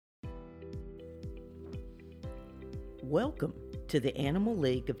Welcome to the Animal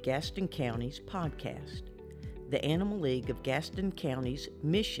League of Gaston County's podcast. The Animal League of Gaston County's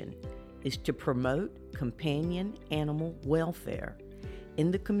mission is to promote companion animal welfare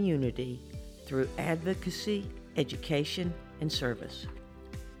in the community through advocacy, education, and service.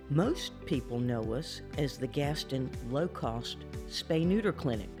 Most people know us as the Gaston low-cost Spay Neuter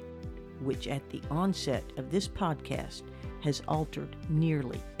Clinic, which at the onset of this podcast has altered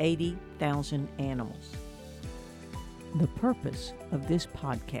nearly 80,000 animals. The purpose of this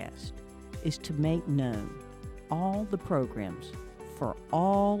podcast is to make known all the programs for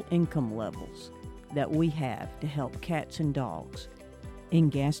all income levels that we have to help cats and dogs in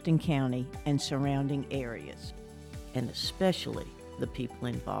Gaston County and surrounding areas, and especially the people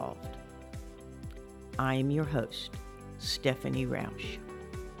involved. I am your host, Stephanie Roush.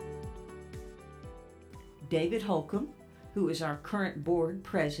 David Holcombe, who is our current board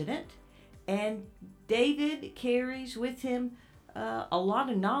president, and David carries with him a lot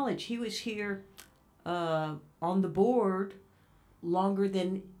of knowledge. He was here on the board longer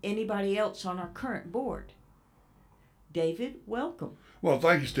than anybody else on our current board. David, welcome. Well,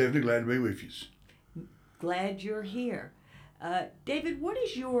 thank you, Stephanie. Glad to be with you. Glad you're here. David, what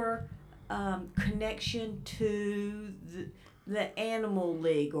is your connection to the Animal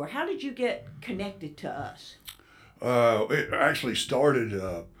League, or how did you get connected to us? It actually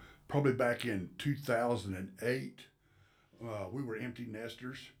started probably back in 2008. We were empty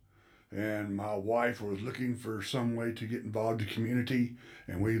nesters, and my wife was looking for some way to get involved in the community,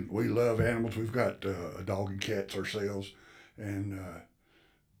 and we love animals. We've got a dog and cats ourselves, and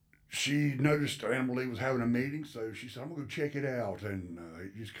she noticed the Animal League was having a meeting, so she said, I'm going to go check it out, and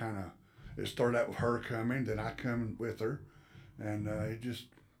it just it started out with her coming, then I coming with her, and it just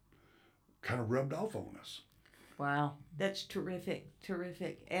kind of rubbed off on us. Wow, that's terrific.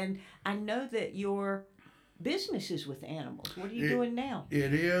 And I know that your business is with animals. What are you doing now?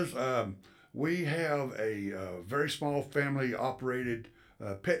 It is. We have a very small family-operated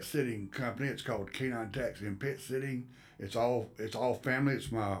pet sitting company. It's called Canine Taxi and Pet Sitting. It's all family.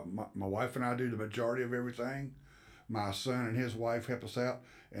 It's my wife and I do the majority of everything. My son and his wife help us out,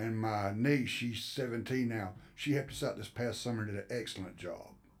 and my niece, she's 17 now. She helped us out this past summer and did an excellent job.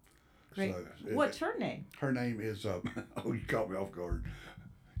 Great. So, what's her name? Her name is, oh, you caught me off guard.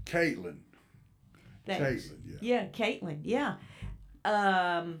 Caitlin. Thanks. Caitlin, yeah. Yeah, Caitlin, yeah.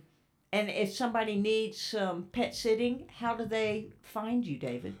 And if somebody needs some pet sitting, how do they find you,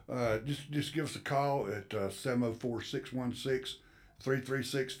 David? Just give us a call at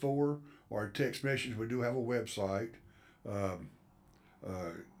 704-616-3364 or a text message. We do have a website,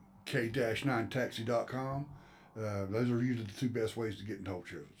 k-9taxi.com. Those are usually the two best ways to get in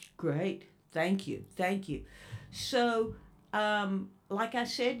touch with us. Great. Thank you. So, like I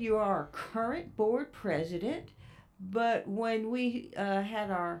said, you are our current board president, but when we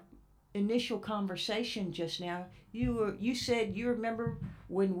had our initial conversation just now, you said you remember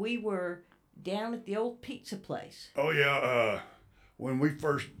when we were down at the old pizza place. Oh, yeah. When we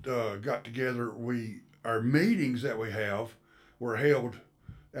first got together, our meetings that we have were held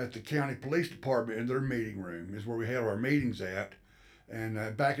at the county police department in their meeting room is where we had our meetings at.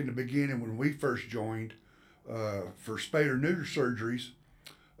 And back in the beginning when we first joined, for spay or neuter surgeries,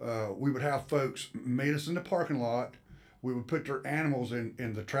 we would have folks meet us in the parking lot. We would put their animals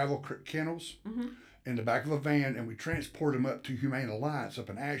in the travel kennels in the back of a van, and we transport them up to Humane Alliance up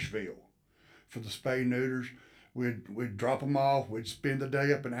in Asheville for the spay neuters. We'd drop them off. We'd spend the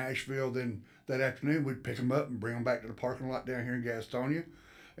day up in Asheville. Then that afternoon, we'd pick them up and bring them back to the parking lot down here in Gastonia,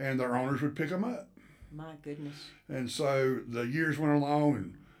 and their owners would pick them up. My goodness. And so the years went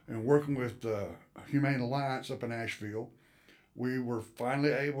along, and working with the Humane Alliance up in Asheville, we were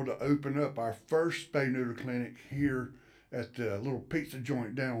finally able to open up our first spay neuter clinic here at the little pizza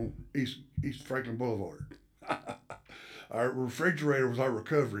joint down East Franklin Boulevard. Our refrigerator was our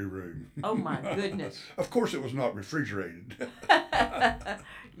recovery room. Oh my goodness. Of course it was not refrigerated.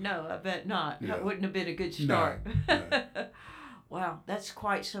 No, I bet not. Yeah. That wouldn't have been a good start. No. Wow, that's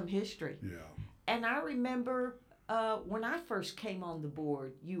quite some history. Yeah. And I remember when I first came on the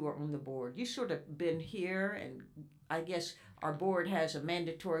board, you were on the board. You sort of been here, and I guess our board has a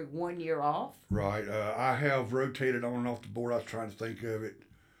mandatory 1 year off. Right. I have rotated on and off the board. I was trying to think of it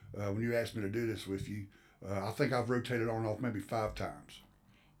when you asked me to do this with you. I think I've rotated on and off maybe 5 times.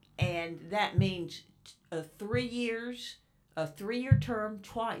 And that means 3 years, a 3-year term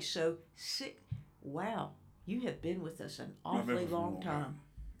twice. So 6. Wow, you have been with us an awfully long time.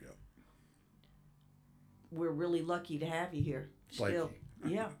 Yep. We're really lucky to have you here still.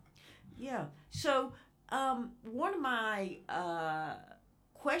 Thank you. Yeah. So one of my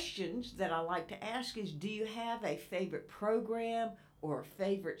questions that I like to ask is, do you have a favorite program or a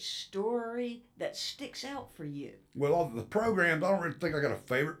favorite story that sticks out for you? Well, all the programs, I don't really think I got a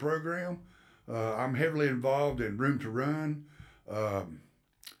favorite program. I'm heavily involved in Room to Run. Um,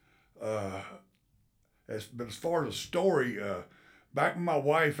 uh, but as far as a story, back when my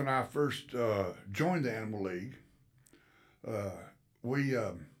wife and I first joined the Animal League, uh, we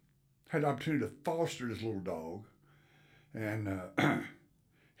had the opportunity to foster this little dog, and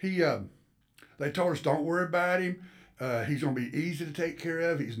he they told us don't worry about him. He's going to be easy to take care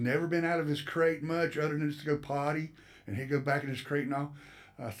of. He's never been out of his crate much other than just to go potty, and he'd go back in his crate and all.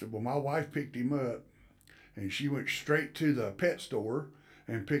 I said, well, my wife picked him up, and she went straight to the pet store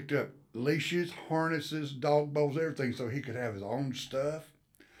and picked up leashes, harnesses, dog bowls, everything so he could have his own stuff.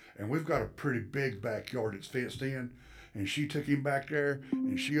 And we've got a pretty big backyard that's fenced in, and she took him back there,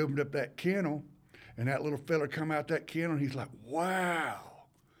 and she opened up that kennel, and that little fella come out that kennel, and he's like, wow.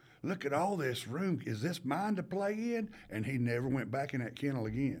 Look at all this room. Is this mine to play in? And he never went back in that kennel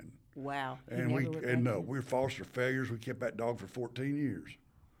again. Wow. And we're foster failures. We kept that dog for 14 years.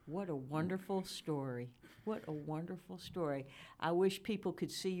 What a wonderful story. What a wonderful story. I wish people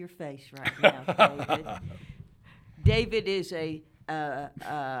could see your face right now, David. David is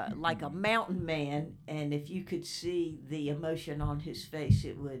like a mountain man, and if you could see the emotion on his face,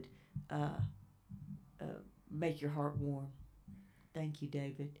 it would make your heart warm. Thank you,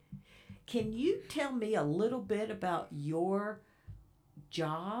 David. Can you tell me a little bit about your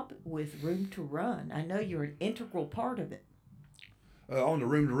job with Room to Run? I know you're an integral part of it. On the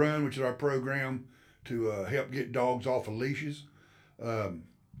Room to Run, which is our program to help get dogs off of leashes, Animal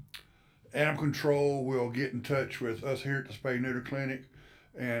Control will get in touch with us here at the Spay Neuter Clinic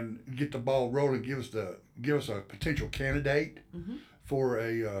and get the ball rolling. Give us a potential candidate for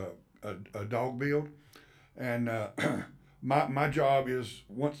a dog build, and my job is,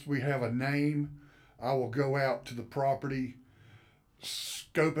 once we have a name, I will go out to the property,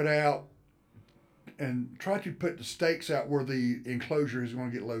 scope it out, and try to put the stakes out where the enclosure is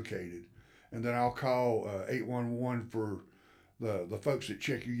going to get located. And then I'll call 811 for the folks that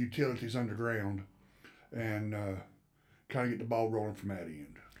check your utilities underground, and kind of get the ball rolling from that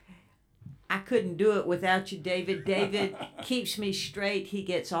end. I couldn't do it without you, David. David keeps me straight. He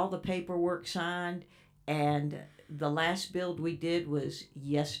gets all the paperwork signed, and the last build we did was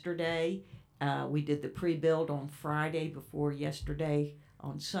yesterday. We did the pre-build on Friday before yesterday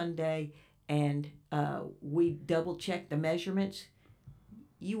on Sunday, and we double-checked the measurements.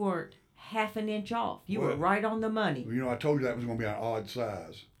 You weren't half an inch off. You were right on the money. You know, I told you that was going to be an odd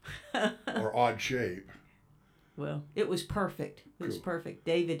size or odd shape. Well, it was perfect. It was perfect.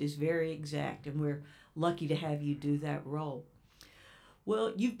 David is very exact, and we're lucky to have you do that role.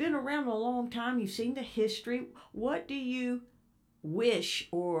 Well, you've been around a long time. You've seen the history. What do you wish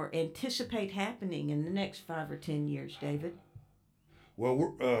or anticipate happening in the next 5 or 10 years, David? Well,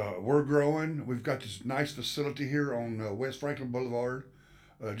 we're growing. We've got this nice facility here on West Franklin Boulevard,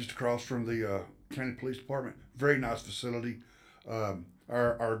 just across from the County Police Department. Very nice facility.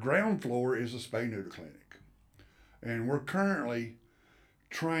 Our ground floor is a Spay Neuter Clinic, and we're currently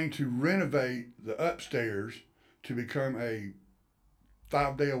trying to renovate the upstairs to become a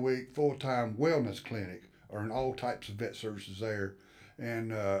 5-day-a-week full-time wellness clinic, or in all types of vet services there.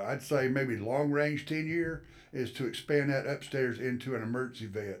 And I'd say maybe long-range 10-year is to expand that upstairs into an emergency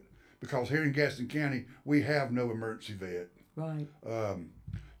vet, because here in Gaston County we have no emergency vet. Right.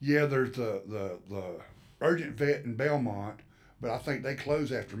 Yeah, there's the urgent vet in Belmont, but I think they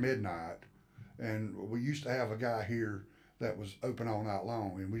close after midnight. And we used to have a guy here that was open all night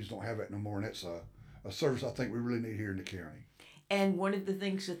long, and we just don't have that no more. And that's a service I think we really need here in the county. And one of the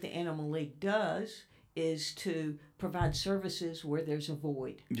things that the Animal League does is to provide services where there's a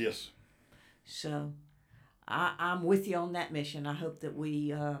void. Yes. So I'm with you on that mission. I hope that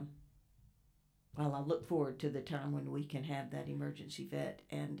we, I look forward to the time when we can have that emergency vet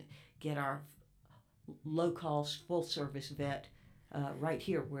and get our low-cost, full-service vet right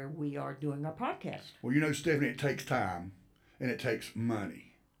here where we are doing our podcast. Well, you know, Stephanie, it takes time and it takes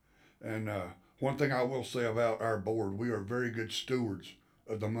money. And one thing I will say about our board, we are very good stewards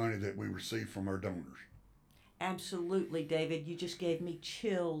of the money that we receive from our donors. Absolutely, David. You just gave me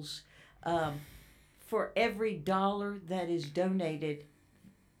chills. For every dollar that is donated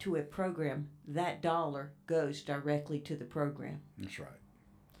to a program, that dollar goes directly to the program. That's right.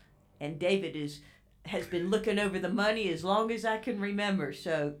 And David has been looking over the money as long as I can remember.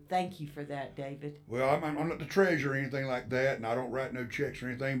 So thank you for that, David. Well, I'm not the treasurer or anything like that, and I don't write no checks or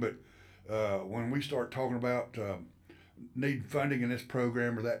anything, but when we start talking about needing funding in this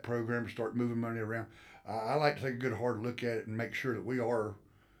program or that program, start moving money around, I like to take a good hard look at it and make sure that we are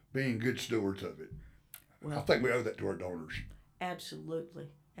being good stewards of it. Well, I think we owe that to our donors. absolutely.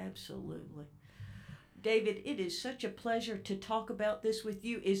 Absolutely. David, it is such a pleasure to talk about this with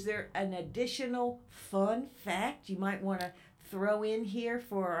you. Is there an additional fun fact you might want to throw in here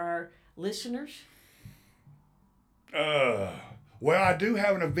for our listeners? Well, I do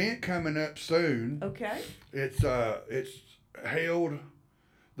have an event coming up soon. Okay. It's held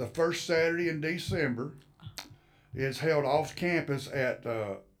the first Saturday in December. It's held off campus at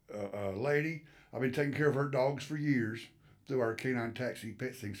a lady. I've been taking care of her dogs for years through our canine taxi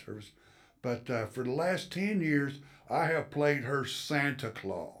petsitting service. But for the last 10 years, I have played her Santa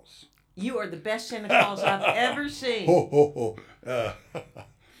Claus. You are the best Santa Claus I've ever seen. Ho, ho,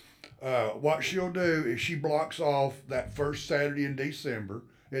 ho. What she'll do is she blocks off that first Saturday in December.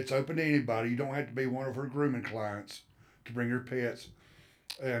 It's open to anybody. You don't have to be one of her grooming clients to bring your pets.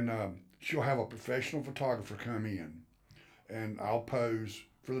 And she'll have a professional photographer come in. And I'll pose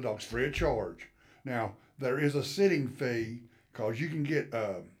for the dogs free of charge. Now, there is a sitting fee because you can get...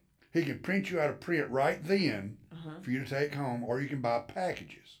 he can print you out a print right then for you to take home, or you can buy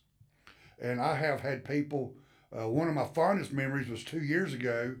packages. And I have had people, one of my fondest memories was 2 years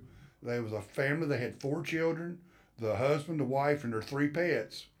ago. There was a family, they had 4 children, the husband, the wife, and their 3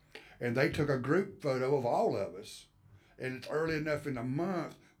 pets. And they took a group photo of all of us. And it's early enough in the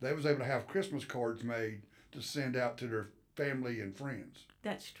month, they was able to have Christmas cards made to send out to their family and friends.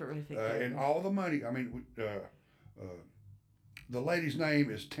 That's terrific. And all the money, the lady's name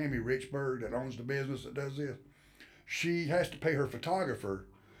is Tammy Richburg that owns the business that does this. She has to pay her photographer,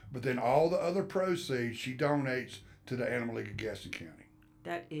 but then all the other proceeds she donates to the Animal League of Gaston County.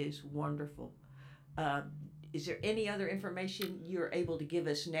 That is wonderful. Is there any other information you're able to give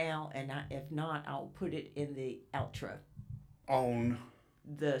us now? And if not, I'll put it in the outro. On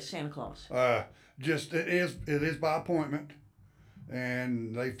the Santa Claus. It is by appointment,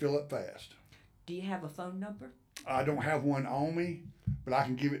 and they fill it fast. Do you have a phone number? I don't have one on me, but I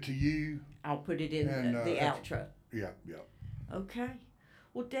can give it to you. I'll put it in the outro. Yeah. Okay.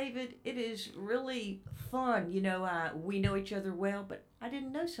 Well, David, it is really fun. We know each other well, but I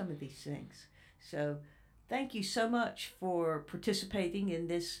didn't know some of these things. So thank you so much for participating in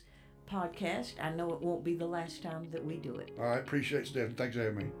this podcast. I know it won't be the last time that we do it. All right. Appreciate it, Stephen. Thanks for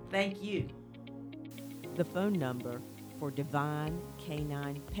having me. Thank you. The phone number for Divine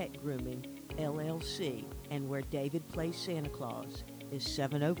Canine Pet Grooming, LLC, and where David plays Santa Claus is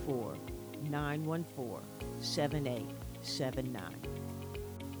 704-914-7879.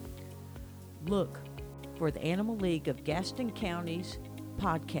 Look for the Animal League of Gaston County's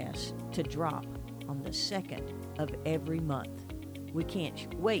podcast to drop on the 2nd of every month. We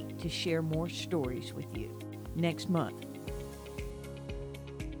can't wait to share more stories with you. Next month,